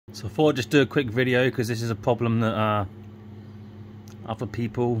So I thought I'd just do a quick video because this is a problem that other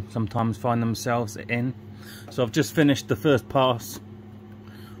people sometimes find themselves in. So I've just finished the first pass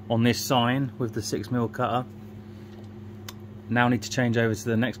on this sign with the 6mm cutter. Now I need to change over to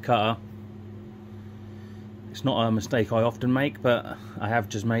the next cutter. It's not a mistake I often make, but I have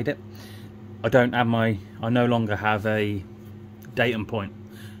just made it. I no longer have a datum point.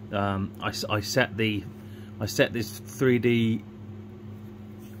 I set this 3D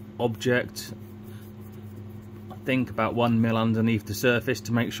object, I think about 1 mil underneath the surface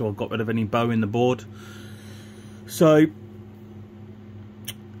to make sure I've got rid of any bow in the board. So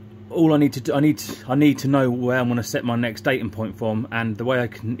all I need to do, I need to know where I'm going to set my next datum point from, and the way I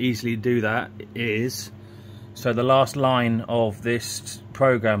can easily do that is, so the last line of this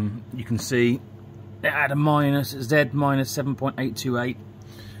program, you can see it had a minus, Z minus 7.828.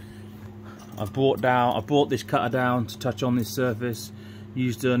 I've brought this cutter down to touch on this surface,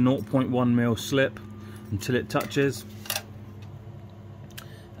 used a 0.1mm slip until it touches,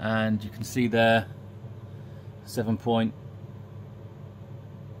 and you can see there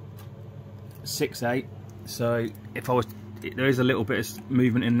 7.68. so if I was, there is a little bit of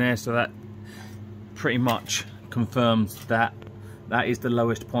movement in there, so that pretty much confirms that that is the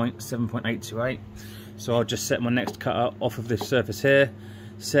lowest point, 7.828. So I'll just set my next cutter off of this surface here,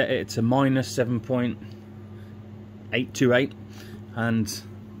 set it to minus 7.828, and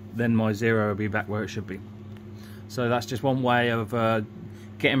then my zero will be back where it should be. So that's just one way of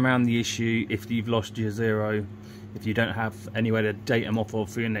getting around the issue if you've lost your zero, if you don't have anywhere to datum off of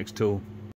for your next tool.